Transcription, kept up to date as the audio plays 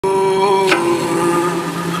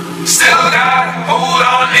Still got hold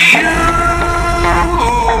on to you.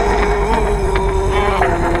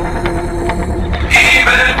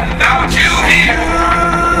 Even without you here.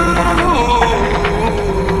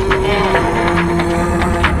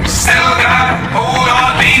 Still got hold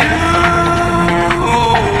on to you.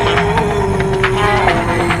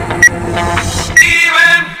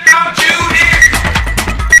 Even without you here.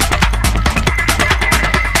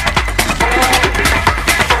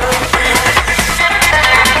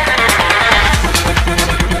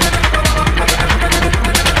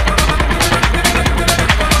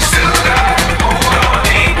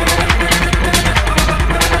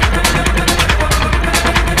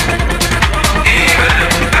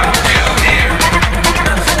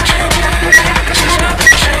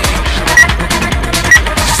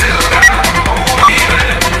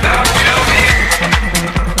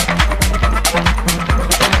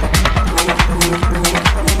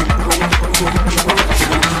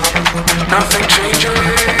 Nothing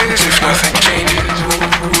changes if nothing changes.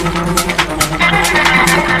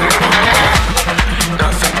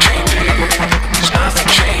 Nothing changes, nothing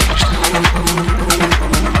changed.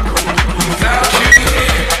 Without you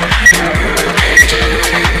here, good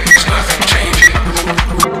pages, nothing changes.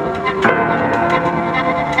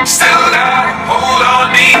 Still got hold on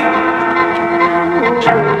me.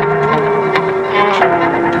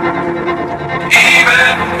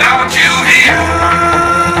 Even without you here.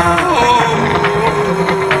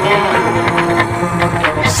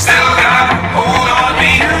 Still got hold on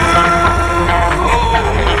me.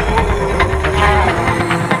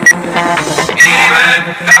 Even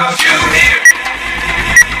without you here.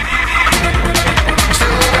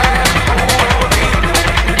 Still got hold on me.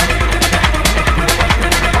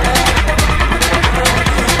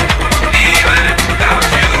 Even without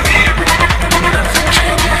you here. Nothing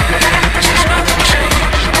changes, nothing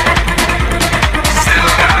changed. Still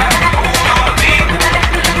got hold on me.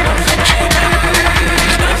 Nothing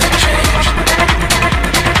changes, nothing changed.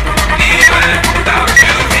 Even without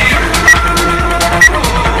you here.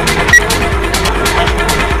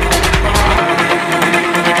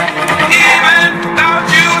 Even without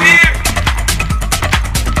you here.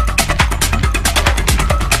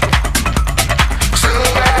 Still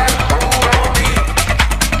got hold on me.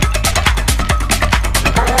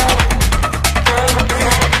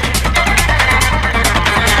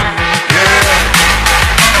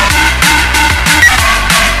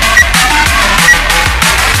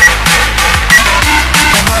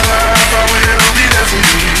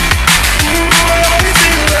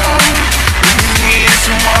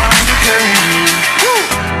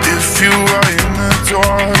 If you are in the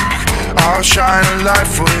dark, I'll shine a light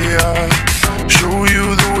for you. Show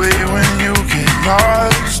you the way when you get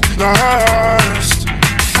lost, lost.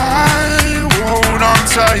 I will hold on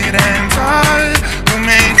tight and I will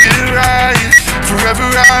make it right. Forever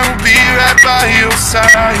I will be right by your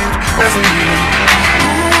side. Forever you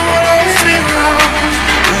will always be around.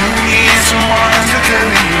 When you need someone to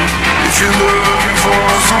carry you. If you're looking for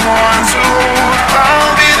someone to hold,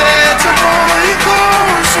 I'll be there to hold you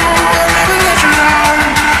close. So I'll never let you down.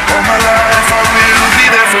 All my life I will be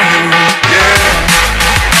there for you. Yeah.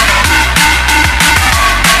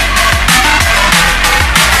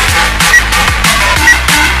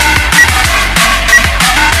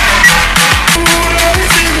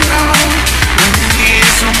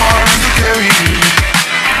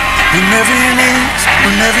 Whenever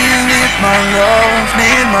you need my love,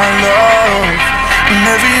 need my love.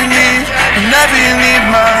 Whenever you need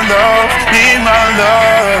my love, need my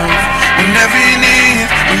love. Whenever you need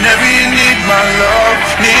my love,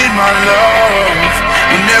 need my love.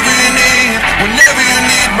 Whenever you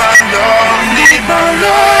need my love, need my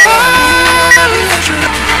love.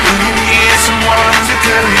 When you need someone to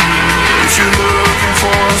carry you, if you're looking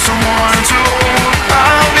for someone to hold,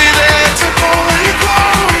 I'll be there to pull you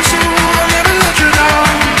close. So I'll never let you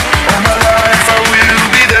down. All my life I will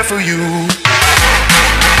be there for you.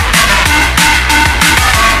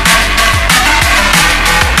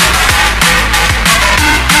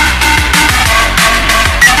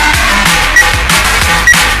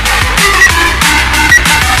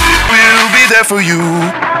 We'll be there for you.